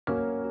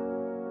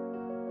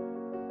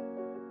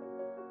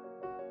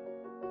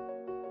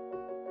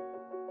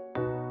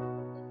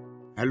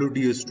Hello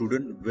dear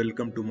student,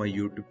 welcome to my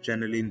YouTube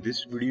channel. In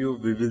this video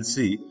we will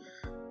see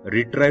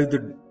retrieve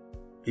the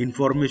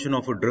information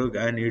of a drug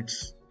and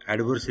its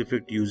adverse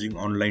effect using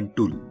online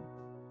tool.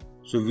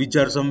 So which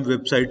are some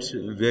websites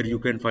where you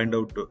can find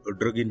out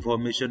drug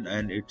information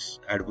and its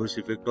adverse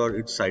effect or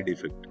its side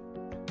effect.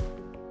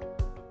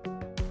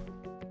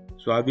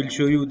 So I will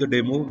show you the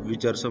demo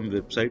which are some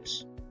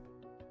websites.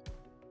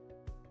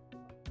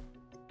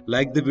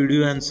 Like the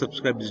video and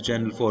subscribe this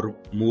channel for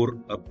more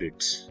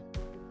updates.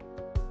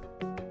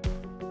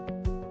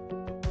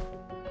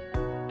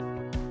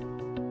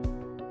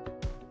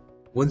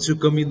 Once you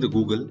come in the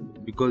Google,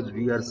 because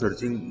we are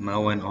searching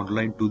now an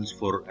online tools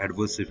for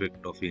adverse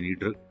effect of any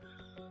drug,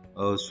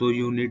 so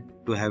you need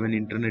to have an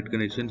internet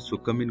connection. So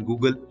come in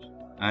Google,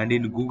 and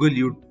in Google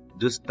you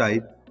just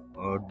type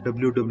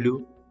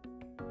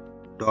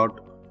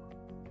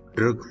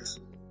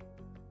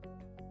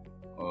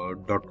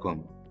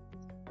www.drugs.com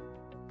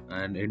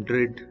and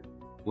enter it.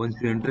 Once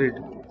you enter it,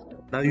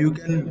 now you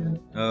can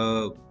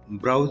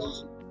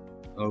browse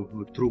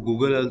through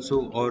Google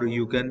also, or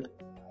you can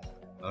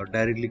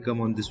directly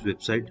come on this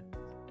website.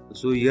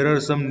 So here are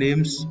some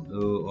names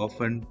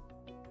often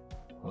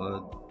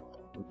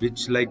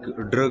which like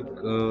a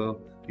drug,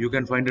 you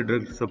can find a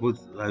drug.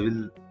 Suppose I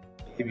will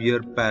give here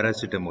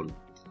paracetamol.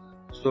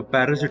 So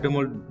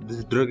paracetamol,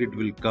 this drug, it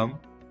will come,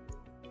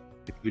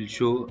 it will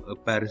show a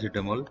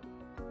paracetamol,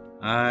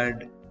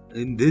 and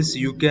in this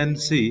you can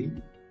see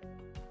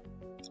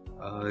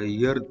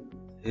here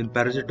in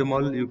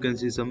paracetamol you can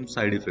see some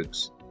side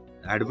effects.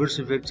 Adverse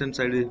effects and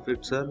side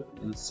effects are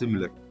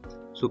similar.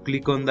 So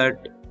click on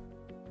that,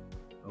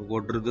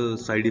 what are the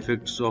side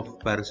effects of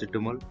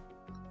paracetamol,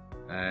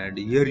 and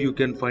here you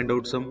can find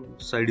out some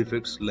side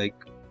effects like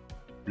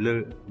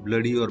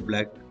bloody or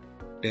black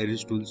tarry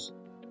stools,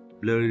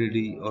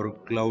 bloody or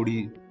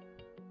cloudy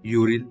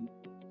urine,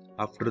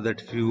 after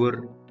that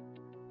fever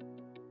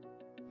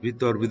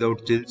with or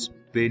without chills,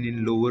 pain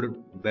in lower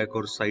back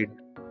or side,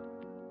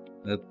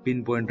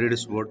 pinpoint red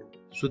spot.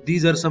 So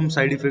these are some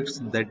side effects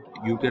that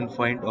you can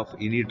find of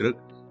any drug.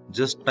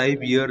 Just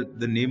type here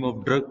the name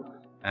of drug,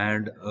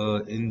 and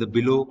in the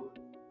below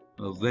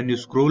when you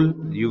scroll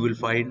you will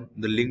find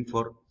the link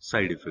for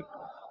side effect.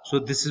 So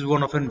this is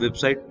one of an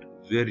website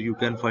where you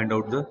can find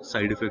out the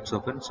side effects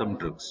of some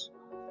drugs.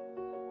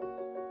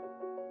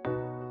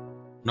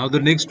 Now the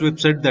next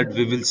website that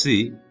we will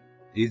see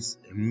is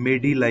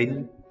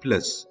Mediline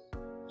Plus.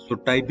 So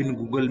type in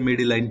Google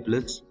Mediline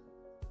Plus.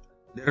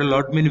 There are a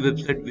lot many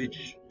websites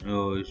which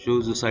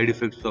shows the side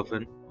effects of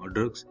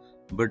drugs,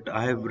 but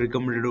I have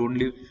recommended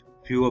only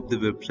few of the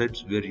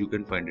websites where you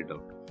can find it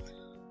out.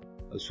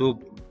 So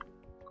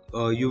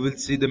you will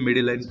see the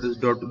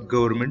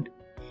mediline+.government.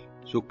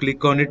 So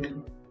click on it.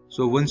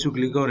 So once you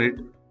click on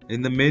it,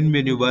 in the main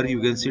menu bar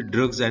you can see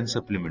drugs and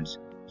supplements.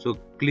 So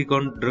click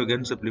on drug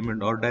and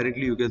supplement, or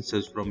directly you can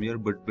search from here,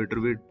 but better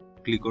way,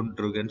 click on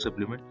drug and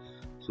supplement,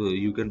 so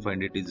you can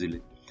find it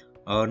easily.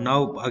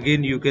 Now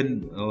again you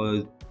can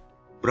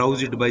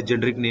browse it by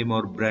generic name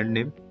or brand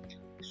name.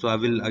 So I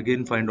will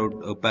again find out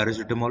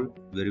paracetamol,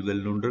 very well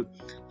known drug.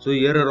 So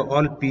here are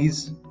all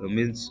P's,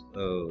 means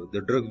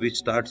the drug which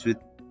starts with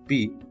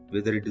P,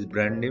 whether it is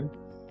brand name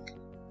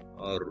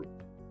or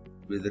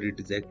whether it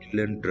is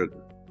actual drug.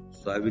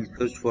 So I will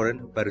search for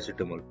an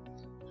paracetamol.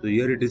 So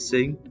here it is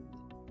saying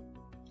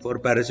for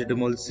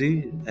paracetamol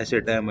C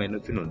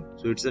acetaminophenone.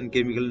 So it's a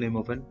chemical name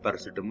of an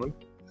paracetamol.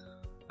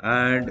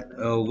 And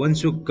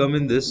once you come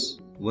in this,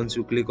 once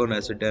you click on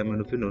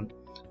acetaminophenone,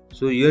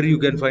 so here you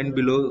can find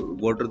below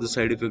what are the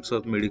side effects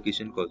of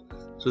medication caused.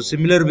 So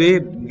similar way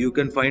you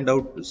can find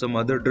out some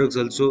other drugs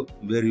also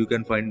where you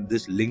can find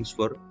this links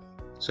for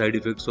side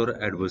effects or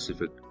adverse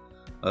effect.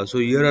 So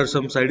here are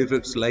some side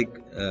effects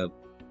like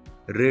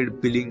red,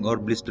 peeling or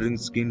blistering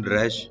skin,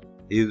 rash,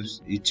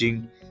 hives,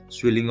 itching,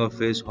 swelling of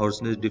face,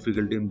 hoarseness,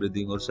 difficulty in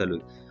breathing or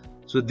swallowing.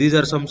 So these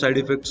are some side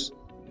effects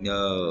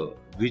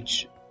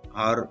which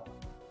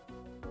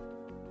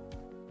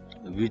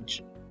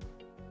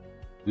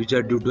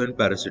are due to an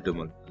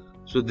paracetamol.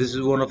 So this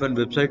is one of an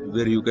website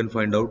where you can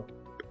find out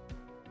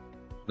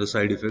the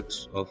side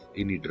effects of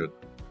any drug.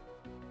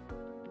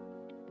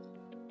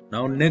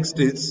 Now next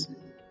is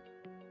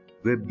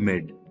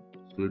WebMed.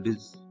 So it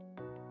is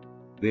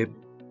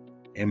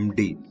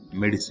WebMD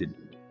medicine.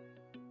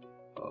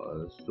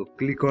 So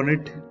click on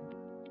it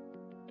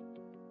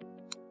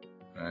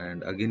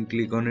and again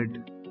click on it.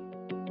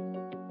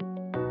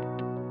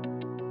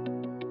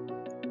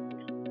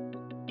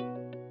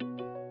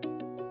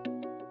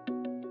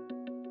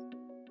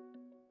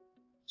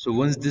 So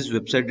once this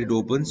website it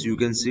opens, you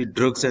can see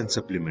drugs and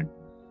supplement.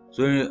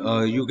 So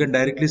you can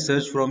directly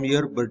search from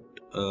here, but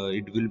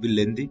it will be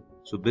lengthy.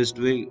 So best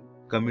way,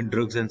 come in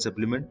drugs and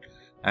supplement,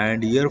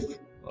 and here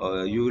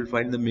you will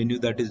find the menu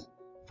that is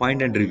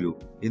find and review.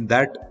 In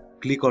that,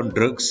 click on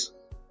drugs.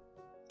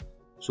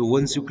 So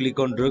once you click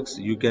on drugs,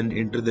 you can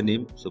enter the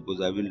name. Suppose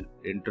I will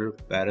enter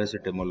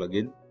paracetamol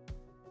again.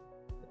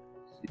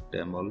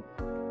 Paracetamol.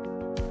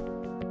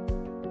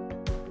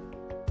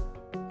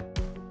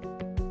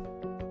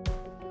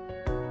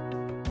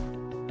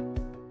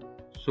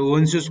 So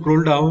once you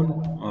scroll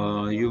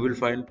down, you will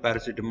find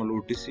paracetamol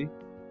OTC.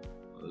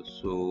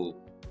 So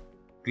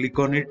click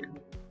on it,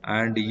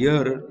 and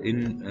here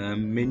in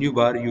menu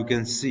bar you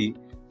can see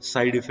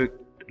side effect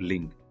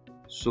link.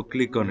 So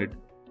click on it.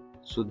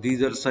 So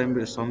these are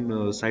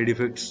some side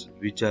effects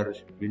which are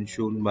been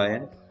shown by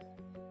an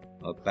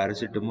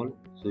paracetamol.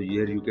 So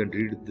here you can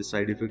read the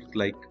side effects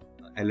like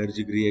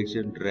allergic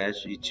reaction,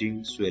 rash,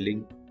 itching,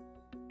 swelling,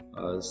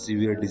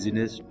 severe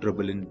dizziness,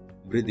 trouble in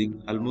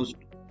breathing. Almost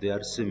they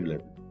are similar.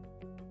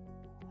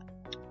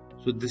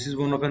 So this is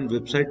one of an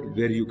website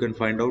where you can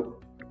find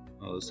out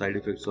side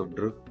effects of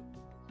drug.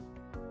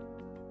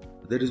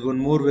 There is one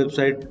more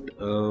website.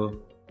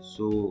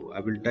 So I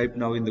will type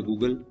now in the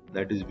Google,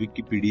 that is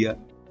Wikipedia.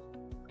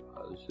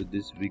 So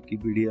this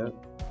Wikipedia,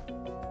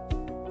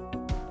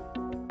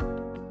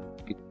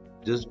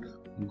 just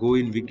go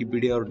in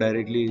Wikipedia or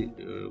directly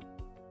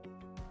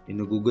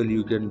in Google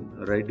you can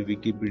write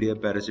Wikipedia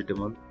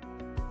paracetamol.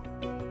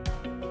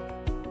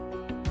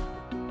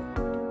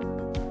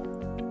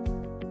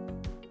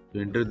 So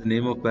enter the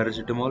name of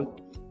paracetamol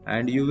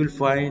and you will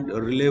find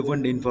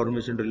relevant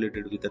information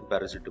related with that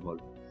paracetamol.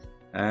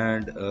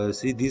 And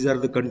see, these are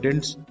the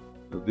contents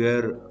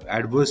where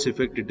adverse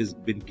effect it has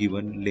been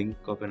given, link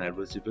of an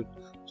adverse effect.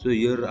 So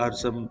here are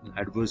some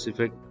adverse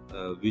effect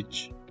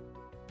which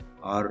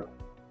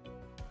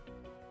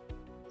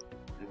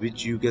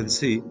you can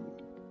see,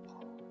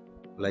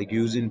 like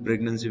use in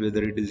pregnancy,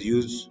 whether it is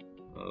used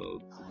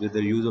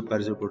whether use of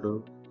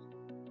paracetamol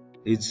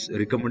is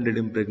recommended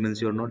in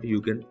pregnancy or not,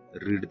 you can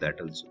read that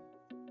also.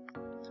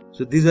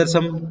 So these are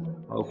some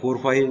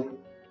 4-5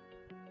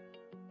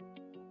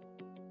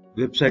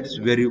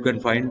 websites where you can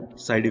find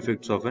side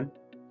effects of an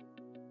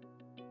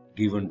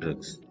given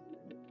drugs.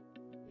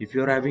 If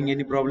you are having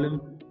any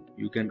problem,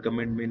 you can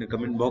comment me in a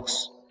comment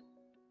box.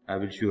 I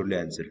will surely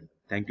answer it.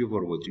 Thank you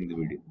for watching the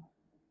video.